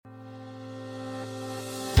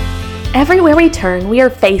Everywhere we turn, we are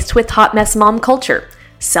faced with hot mess mom culture,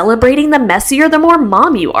 celebrating the messier the more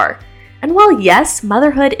mom you are. And while yes,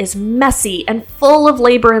 motherhood is messy and full of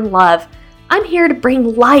labor and love, I'm here to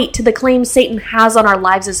bring light to the claims Satan has on our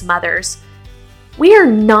lives as mothers. We are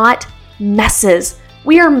not messes.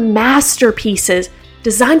 We are masterpieces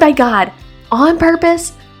designed by God on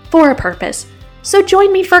purpose for a purpose. So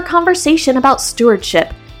join me for a conversation about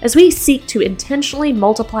stewardship as we seek to intentionally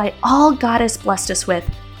multiply all God has blessed us with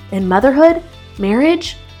in motherhood,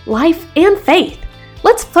 marriage, life, and faith.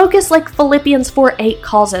 Let's focus like Philippians 4:8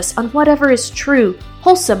 calls us on whatever is true,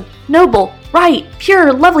 wholesome, noble, right,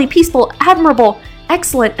 pure, lovely, peaceful, admirable,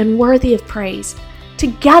 excellent, and worthy of praise.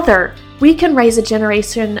 Together, we can raise a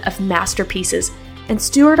generation of masterpieces and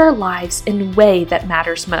steward our lives in a way that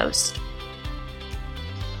matters most.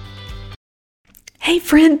 Hey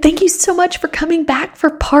friend, thank you so much for coming back for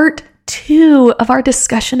part 2 of our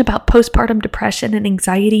discussion about postpartum depression and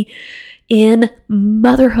anxiety in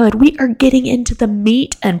motherhood. We are getting into the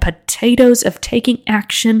meat and potatoes of taking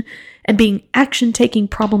action and being action-taking,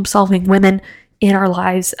 problem-solving women in our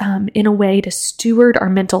lives in a way to steward our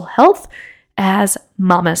mental health as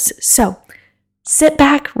mamas. So sit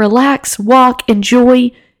back, relax, walk,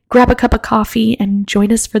 enjoy, grab a cup of coffee, and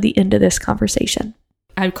join us for the end of this conversation.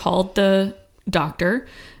 I called the doctor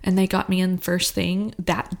and they got me in first thing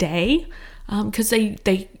that day because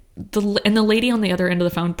the lady on the other end of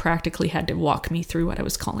the phone practically had to walk me through what I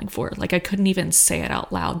was calling for. Like I couldn't even say it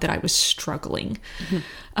out loud that I was struggling.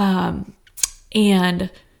 Mm-hmm. And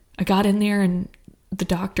I got in there and the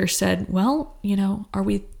doctor said, well, are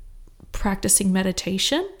we practicing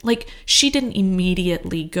meditation? Like she didn't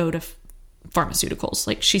immediately go to pharmaceuticals.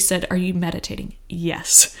 Like she said, are you meditating?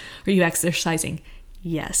 Yes. Are you exercising?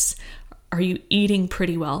 Yes. Are you eating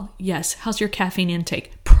pretty well? Yes. How's your caffeine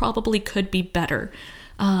intake? Probably could be better.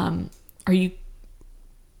 Are you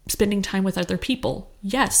spending time with other people?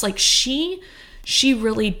 Yes. Like she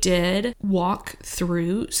really did walk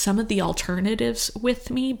through some of the alternatives with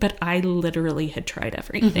me, but I literally had tried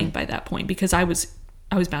everything by that point because I was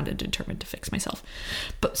bound and determined to fix myself.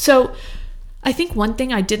 But so I think one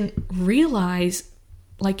thing I didn't realize,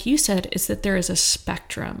 like you said, is that there is a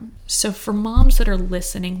spectrum. So for moms that are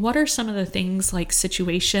listening, what are some of the things like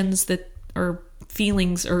situations that or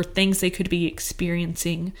feelings or things they could be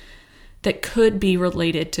experiencing that could be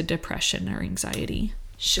related to depression or anxiety?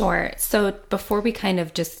 Sure. So before we kind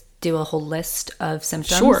of just do a whole list of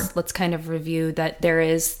symptoms, sure, let's kind of review that there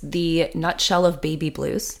is the nutshell of baby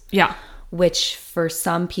blues. Yeah. Which for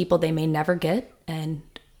some people they may never get, and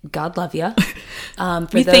God love you.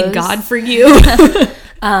 Thank God for you.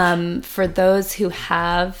 For those who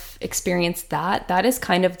have experienced that is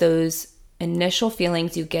kind of those initial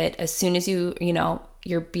feelings you get as soon as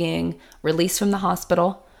you're being released from the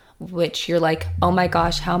hospital, which you're like, oh my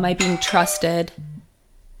gosh, how am I being trusted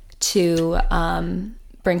to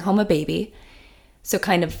bring home a baby? So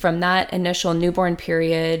kind of from that initial newborn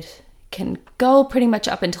period can go pretty much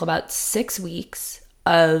up until about 6 weeks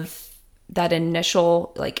of that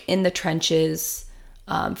initial, like in the trenches,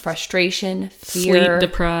 frustration, fear,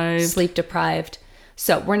 sleep deprived.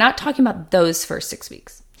 So we're not talking about those first 6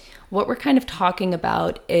 weeks. What we're kind of talking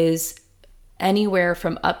about is anywhere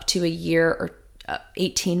from up to a year or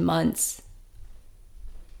 18 months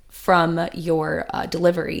from your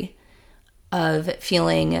delivery of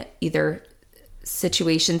feeling either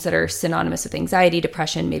situations that are synonymous with anxiety,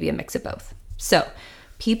 depression, maybe a mix of both. So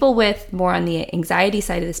people with more on the anxiety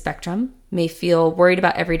side of the spectrum may feel worried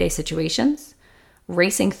about everyday situations,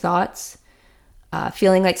 racing thoughts,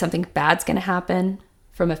 feeling like something bad's going to happen.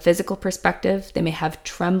 From a physical perspective, they may have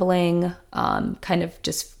trembling, kind of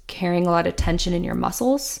just carrying a lot of tension in your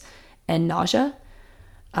muscles, and nausea.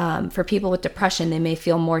 For people with depression, they may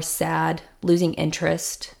feel more sad, losing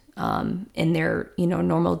interest in their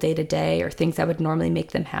normal day-to-day or things that would normally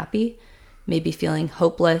make them happy, maybe feeling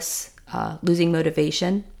hopeless, losing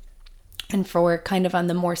motivation. And for kind of on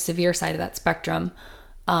the more severe side of that spectrum,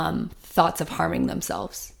 thoughts of harming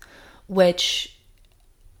themselves, which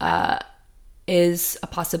is a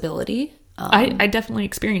possibility. I definitely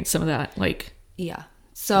experienced some of that. Like, yeah.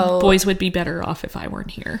 So boys would be better off if I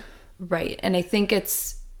weren't here. Right. And I think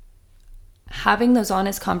it's having those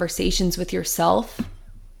honest conversations with yourself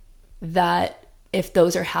that if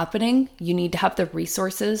those are happening, you need to have the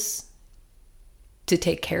resources to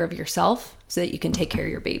take care of yourself so that you can take care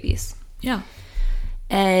of your babies. Yeah.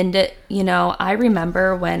 And, I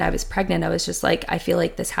remember when I was pregnant, I was just like, I feel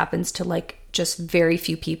like this happens to like just very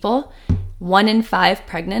few people. 1 in 5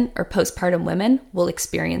 pregnant or postpartum women will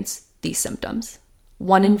experience these symptoms.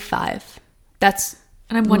 1 in 5. That's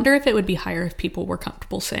And I wonder if it would be higher if people were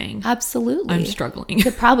comfortable saying, absolutely, I'm struggling. It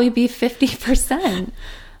could probably be 50%.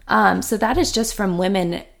 So that is just from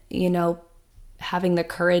women, having the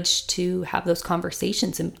courage to have those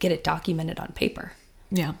conversations and get it documented on paper.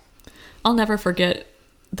 Yeah. I'll never forget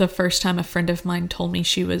the first time a friend of mine told me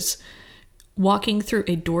she was walking through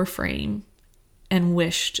a door frame and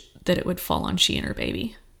wished that it would fall on she and her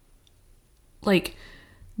baby. Like,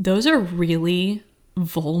 those are really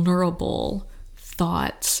vulnerable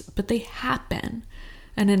thoughts, but they happen.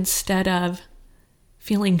 And instead of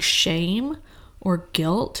feeling shame or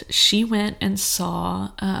guilt, she went and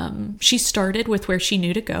saw, she started with where she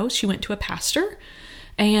knew to go. She went to a pastor,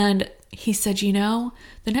 and he said, the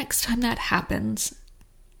next time that happens,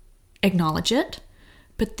 acknowledge it.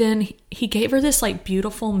 But then he gave her this like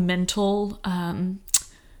beautiful mental, I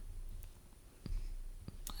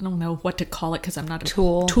don't know what to call it because I'm not a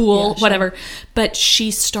tool, yeah, whatever. Sure. But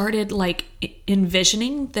she started like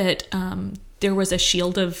envisioning that there was a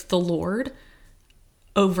shield of the Lord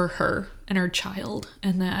over her and her child,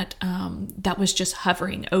 and that that was just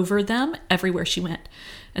hovering over them everywhere she went,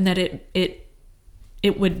 and that it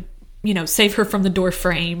would save her from the door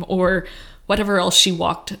frame or whatever else she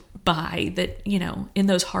walked by, that in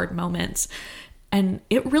those hard moments. And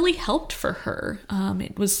it really helped for her.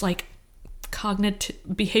 It was like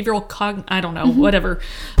behavioral I don't know, whatever,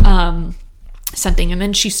 something. And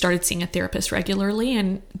then she started seeing a therapist regularly,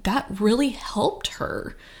 and that really helped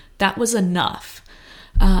her. That was enough.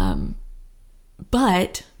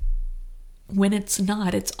 But when it's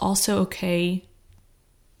not, it's also okay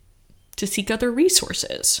to seek other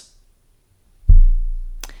resources.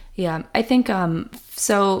 Yeah, I think,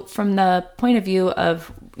 so from the point of view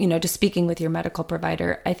of, just speaking with your medical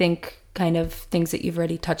provider, I think kind of things that you've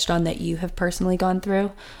already touched on that you have personally gone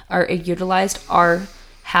through or utilized are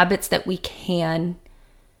habits that we can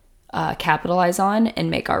capitalize on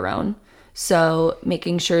and make our own. So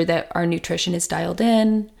making sure that our nutrition is dialed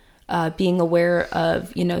in, being aware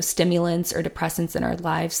of, stimulants or depressants in our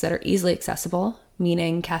lives that are easily accessible,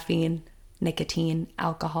 meaning caffeine, nicotine,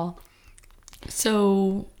 alcohol.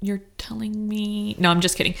 So you're telling me... No, I'm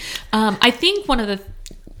just kidding. I think one of the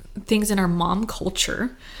things in our mom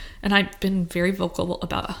culture, and I've been very vocal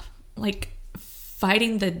about like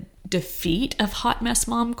fighting the defeat of hot mess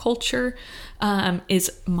mom culture,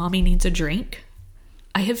 is mommy needs a drink.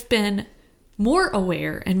 I have been more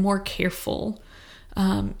aware and more careful,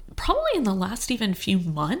 probably in the last even few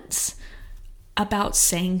months, about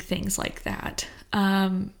saying things like that.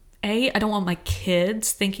 I don't want my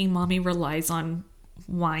kids thinking mommy relies on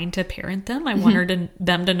wine to parent them. I want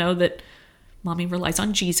them to know that mommy relies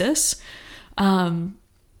on Jesus. But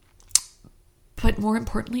more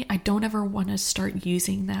importantly, I don't ever want to start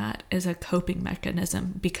using that as a coping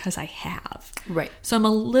mechanism because I have. Right. So I'm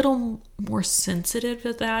a little more sensitive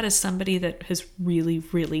to that as somebody that has really,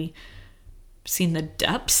 really seen the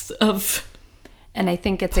depths of... And I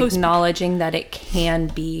think it's acknowledging that it can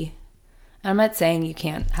be... I'm not saying you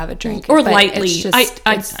can't have a drink. Or lightly.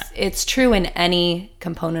 It's true in any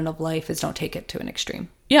component of life, is don't take it to an extreme.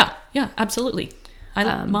 Yeah, absolutely.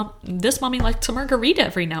 This mommy likes a margarita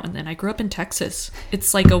every now and then. I grew up in Texas.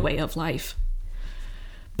 It's like a way of life.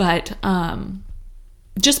 But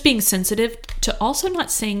just being sensitive to also not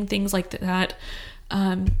saying things like that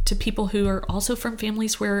to people who are also from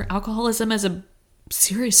families where alcoholism is a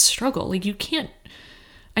serious struggle. Like, you can't...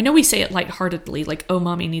 I know we say it lightheartedly, like, oh,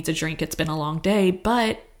 mommy needs a drink, it's been a long day,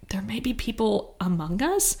 but there may be people among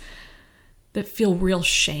us that feel real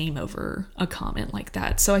shame over a comment like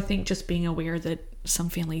that. So I think just being aware that some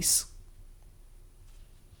families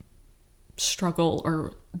struggle,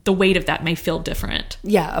 or the weight of that may feel different.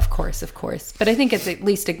 Yeah, of course. But I think it's at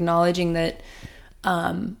least acknowledging that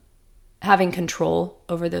having control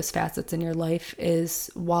over those facets in your life is,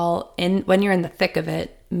 when you're in the thick of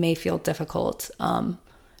it, may feel difficult.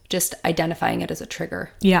 Just identifying it as a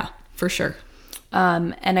trigger. Yeah, for sure.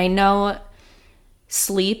 And I know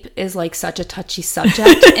sleep is like such a touchy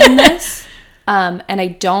subject in this. And I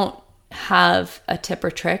don't have a tip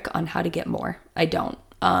or trick on how to get more. I don't.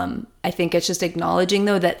 I think it's just acknowledging,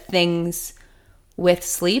 though, that things with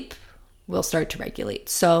sleep will start to regulate.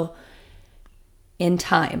 So in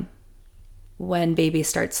time, when baby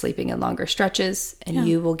starts sleeping in longer stretches and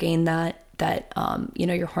you will gain that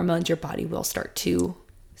your hormones, your body will start to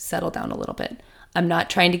settle down a little bit. I'm not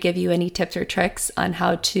trying to give you any tips or tricks on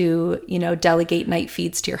how to, delegate night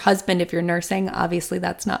feeds to your husband if you're nursing. Obviously,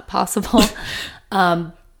 that's not possible.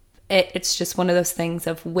 It's just one of those things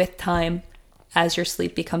of, with time, as your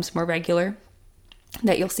sleep becomes more regular,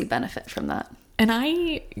 that you'll see benefit from that.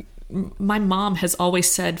 And my mom has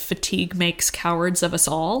always said fatigue makes cowards of us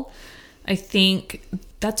all. I think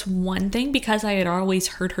that's one thing, because I had always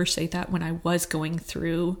heard her say that when I was going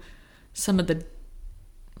through some of the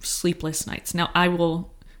sleepless nights. Now,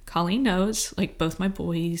 Colleen knows, like, both my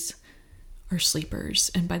boys are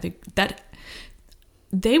sleepers, and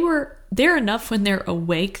they're enough when they're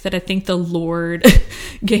awake that I think the Lord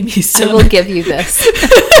gave me some. I will give you this.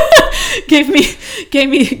 gave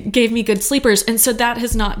me good sleepers, and so that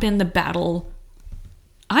has not been the battle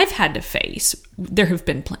I've had to face. There have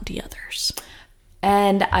been plenty others,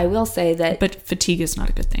 and I will say that. But fatigue is not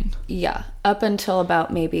a good thing. Yeah, up until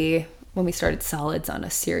about maybe when we started solids on a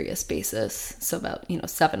serious basis, so about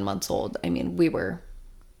 7 months old. I mean,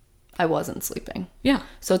 I wasn't sleeping. Yeah.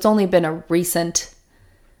 So it's only been a recent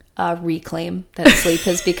reclaim that sleep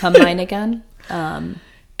has become mine again. And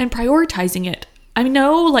prioritizing it. I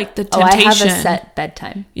know, like, the temptation. I have a set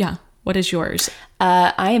bedtime. Yeah. What is yours?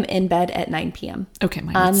 I am in bed at 9 p.m. Okay,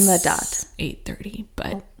 mine on is the dot. 8:30,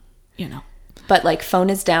 but But like, phone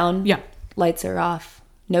is down. Yeah. Lights are off.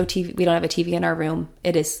 No TV. We don't have a TV in our room.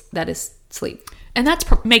 That is sleep. And that's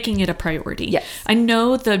making it a priority. Yes. I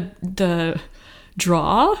know the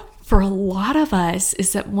draw for a lot of us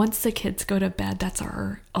is that once the kids go to bed, that's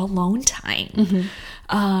our alone time.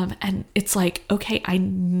 Mm-hmm. And it's like, okay, I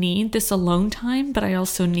need this alone time, but I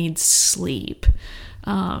also need sleep.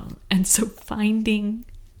 And so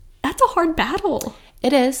that's a hard battle.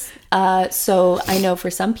 It is. So I know for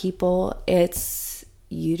some people, it's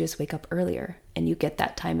you just wake up earlier and you get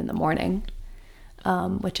that time in the morning,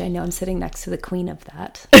 which I know I'm sitting next to the queen of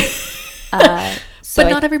that. But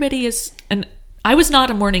not everybody is. And I was not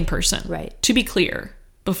a morning person, right? To be clear,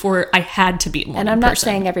 before I had to be a morning person. And I'm not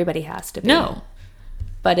saying everybody has to be. No.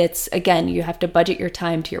 But it's, again, you have to budget your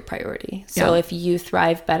time to your priority. So if you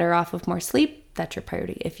thrive better off of more sleep, that's your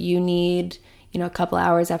priority. If you need, a couple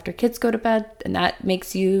hours after kids go to bed and that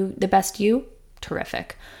makes you the best you,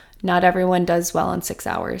 terrific. Not everyone does well in 6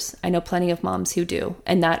 hours. I know plenty of moms who do,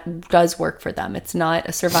 and that does work for them. It's not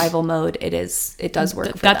a survival mode. It does work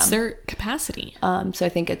for them. That's their capacity. So I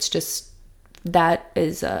think it's just, that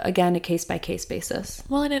is, again, a case-by-case basis.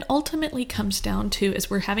 Well, and it ultimately comes down to,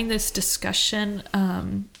 as we're having this discussion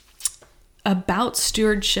about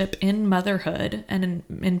stewardship in motherhood and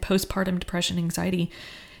in postpartum depression, anxiety,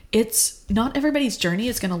 it's not everybody's journey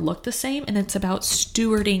is going to look the same, and it's about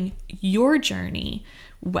stewarding your journey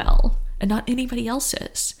well and not anybody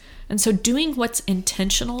else's. And so doing what's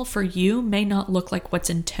intentional for you may not look like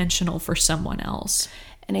what's intentional for someone else.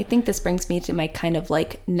 And I think this brings me to my kind of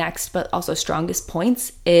like next, but also strongest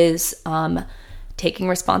points is taking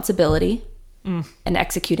responsibility and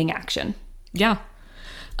executing action. Yeah.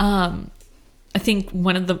 I think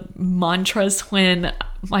one of the mantras when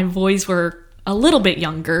my boys were a little bit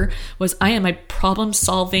younger was, I am a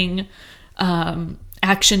problem-solving,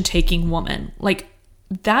 action-taking woman. Like,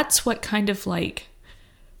 that's what kind of like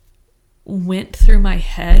went through my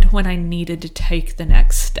head when I needed to take the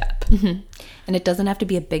next step. Mm-hmm. And it doesn't have to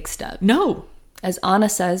be a big step. No. As Anna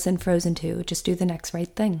says in Frozen 2, just do the next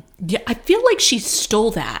right thing. Yeah, I feel like she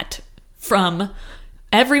stole that from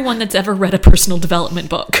everyone that's ever read a personal development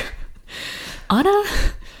book. Anna,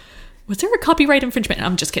 was there a copyright infringement?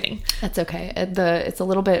 I'm just kidding. That's okay. It's a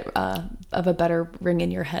little bit of a better ring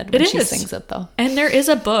in your head when she sings it, though. And there is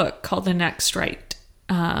a book called The Next Right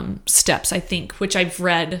Steps, I think, which I've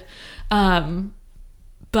read.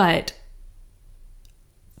 But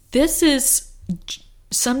this is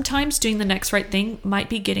sometimes doing the next right thing might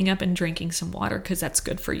be getting up and drinking some water because that's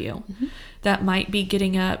good for you. Mm-hmm. That might be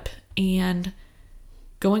getting up and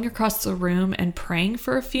going across the room and praying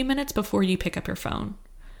for a few minutes before you pick up your phone.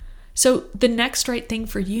 So the next right thing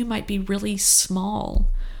for you might be really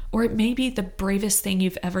small, or it may be the bravest thing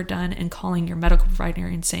you've ever done and calling your medical provider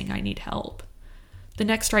and saying, I need help. The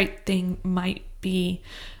next right thing might be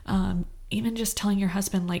even just telling your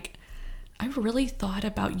husband, like, I really thought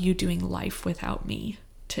about you doing life without me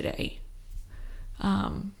today.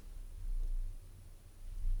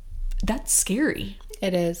 That's scary.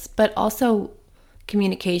 It is. But also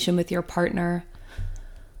communication with your partner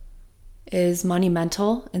is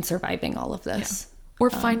monumental in surviving all of this. Yeah. Or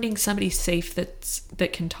finding somebody safe that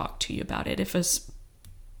can talk to you about it if a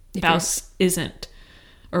spouse isn't,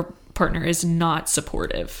 or partner is not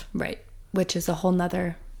supportive. Right. Which is a whole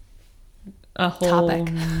nother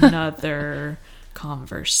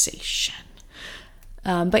conversation.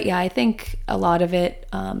 But yeah, I think a lot of it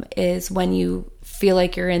is when you feel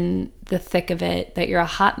like you're in the thick of it, that you're a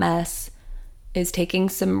hot mess, is taking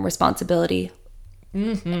some responsibility,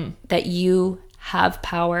 that you have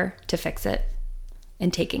power to fix it,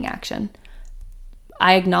 and taking action.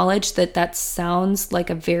 I acknowledge that sounds like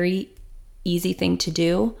a very easy thing to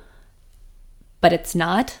do, but it's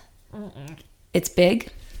not. It's big.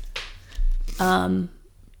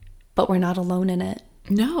 But we're not alone in it.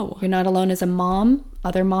 No. You're not alone as a mom.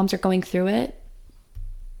 Other moms are going through it.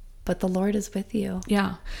 But the Lord is with you.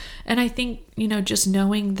 Yeah. And I think, just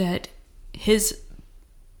knowing that his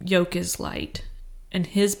yoke is light and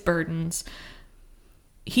his burdens,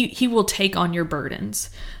 he will take on your burdens.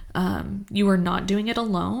 You are not doing it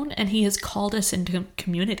alone, and he has called us into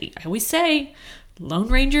community. I always say Lone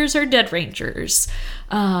Rangers are dead Rangers.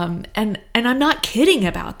 And I'm not kidding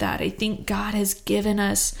about that. I think God has given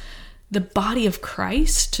us the body of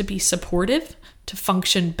Christ to be supportive, to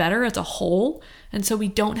function better as a whole. And so we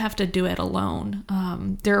don't have to do it alone.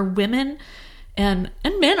 There are women and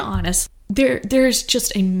men, honest. There's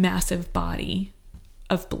just a massive body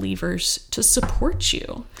of believers to support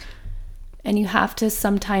you. And you have to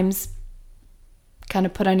sometimes kind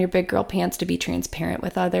of put on your big girl pants to be transparent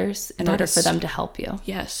with others in order for them to help you.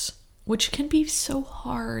 Yes, which can be so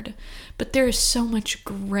hard. But there is so much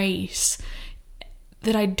grace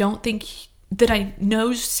that I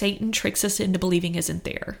know Satan tricks us into believing isn't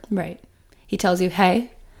there. Right. He tells you,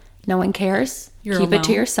 hey, no one cares. You're Keep alone. it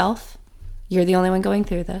to yourself. You're the only one going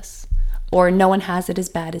through this. Or no one has it as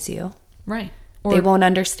bad as you. Right. Or they won't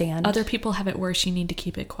understand. Other people have it worse. You need to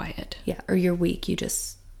keep it quiet. Yeah. Or you're weak.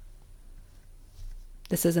 This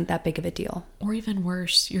isn't that big of a deal. Or even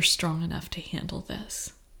worse, you're strong enough to handle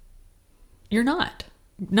this. You're not.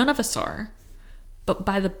 None of us are. But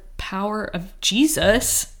by the power of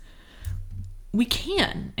Jesus, we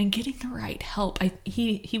can. And getting the right help,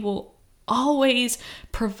 he will always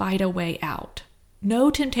provide a way out. No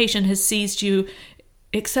temptation has seized you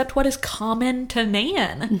except what is common to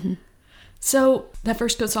man. Mm-hmm. So that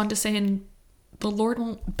verse goes on to say, and the Lord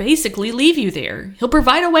won't basically leave you there. He'll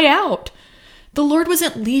provide a way out. The Lord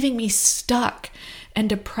wasn't leaving me stuck and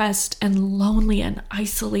depressed and lonely and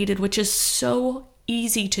isolated, which is so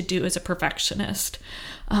easy to do as a perfectionist.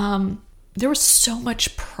 There was so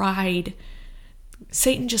much pride.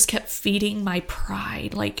 Satan just kept feeding my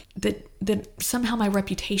pride, like that somehow my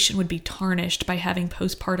reputation would be tarnished by having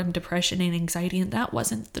postpartum depression and anxiety, and that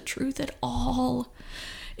wasn't the truth at all.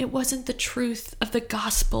 It wasn't the truth of the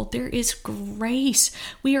gospel. There is grace.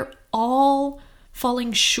 We are all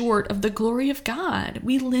falling short of the glory of God.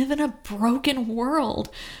 We live in a broken world.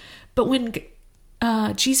 But when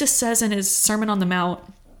Jesus says in his Sermon on the Mount,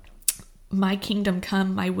 my kingdom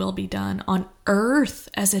come, my will be done on earth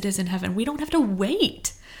as it is in heaven. We don't have to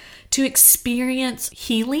wait to experience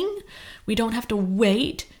healing. We don't have to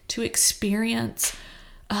wait to experience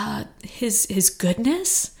his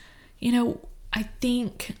goodness. I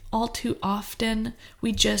think all too often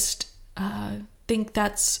we just think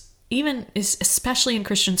that's, even especially in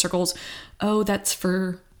Christian circles, oh, that's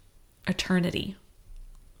for eternity.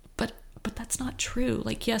 But that's not true.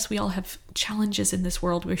 Like, yes, we all have challenges in this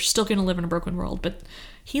world. We're still going to live in a broken world, but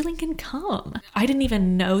healing can come. I didn't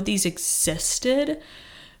even know these existed.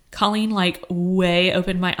 Colleen, way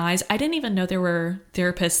opened my eyes. I didn't even know there were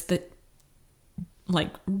therapists that,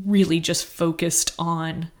 really just focused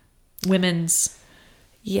on women's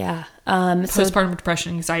postpartum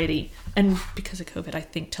depression, anxiety. And because of COVID, I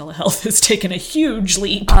think telehealth has taken a huge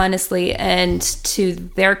leap. Honestly, and to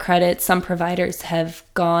their credit, some providers have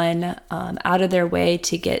gone out of their way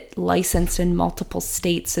to get licensed in multiple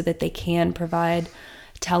states so that they can provide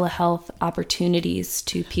telehealth opportunities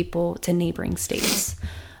to people, to neighboring states.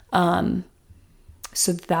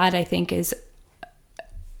 So that, I think, is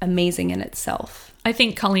amazing in itself. I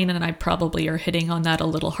think Colleen and I probably are hitting on that a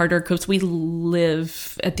little harder because we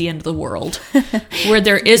live at the end of the world where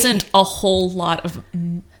there isn't a whole lot of...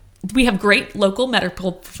 We have great local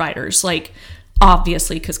medical providers,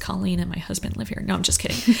 obviously, because Colleen and my husband live here. No, I'm just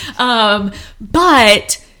kidding.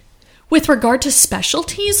 But with regard to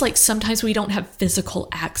specialties, sometimes we don't have physical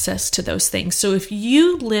access to those things. So if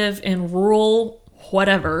you live in rural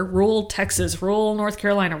Texas, rural North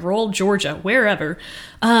Carolina, rural Georgia, wherever...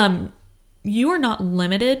 you are not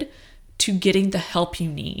limited to getting the help you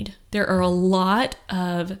need. There are a lot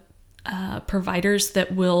of providers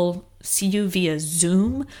that will see you via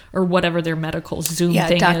Zoom or whatever their medical Zoom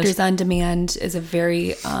thing is. Doctors on Demand is a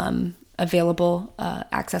very available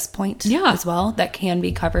access point as well that can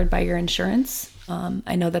be covered by your insurance.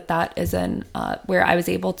 I know that is where I was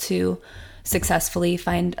able to successfully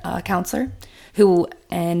find a counselor who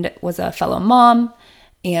was a fellow mom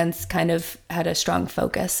and kind of had a strong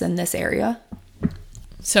focus in this area.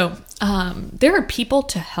 So there are people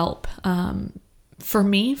to help. For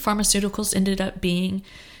me, pharmaceuticals ended up being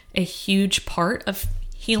a huge part of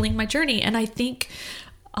healing my journey. And I think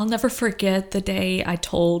I'll never forget the day I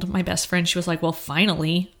told my best friend, she was like, well,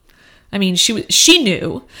 finally. I mean, she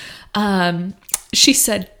knew. she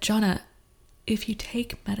said, Jonna, if you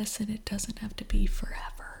take medicine, it doesn't have to be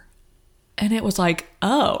forever. And it was like,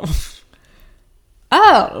 oh.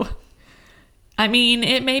 I mean,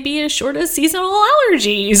 it may be as short as seasonal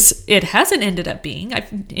allergies. It hasn't ended up being.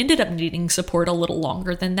 I've ended up needing support a little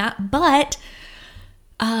longer than that, but,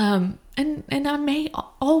 and I may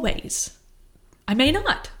always, I may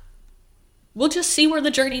not. We'll just see where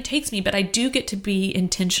the journey takes me, but I do get to be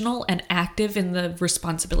intentional and active in the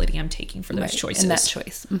responsibility I'm taking for those choices. And that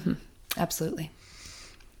choice. Mm-hmm. Absolutely.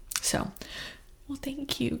 So, well,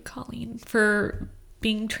 thank you, Colleen, for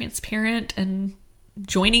being transparent and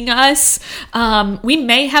joining us. We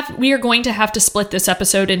are going to have to split this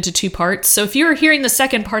episode into 2 parts. So if you're hearing the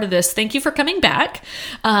second part of this, thank you for coming back.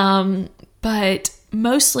 But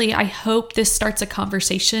mostly I hope this starts a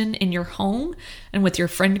conversation in your home and with your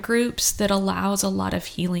friend groups that allows a lot of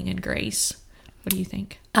healing and grace. What do you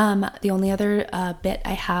think? The only other bit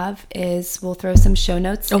I have is we'll throw some show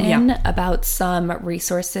notes about some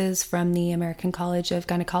resources from the American College of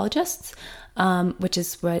Gynecologists, which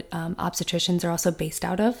is what obstetricians are also based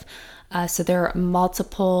out of. So there are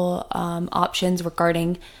multiple options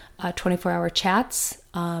regarding 24-hour chats,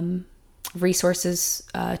 resources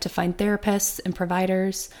to find therapists and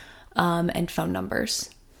providers, and phone numbers.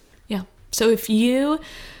 Yeah. So if you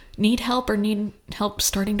need help or need help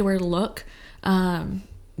starting to where to look,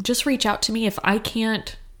 just reach out to me. If I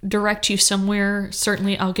can't direct you somewhere,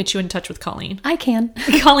 certainly I'll get you in touch with Colleen. I can.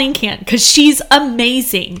 Colleen can, because she's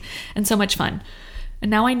amazing and so much fun. And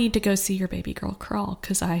now I need to go see your baby girl crawl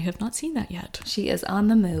because I have not seen that yet. She is on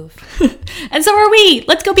the move. And so are we.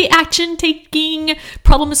 Let's go be action-taking,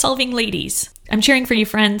 problem-solving ladies. I'm cheering for you,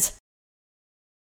 friends.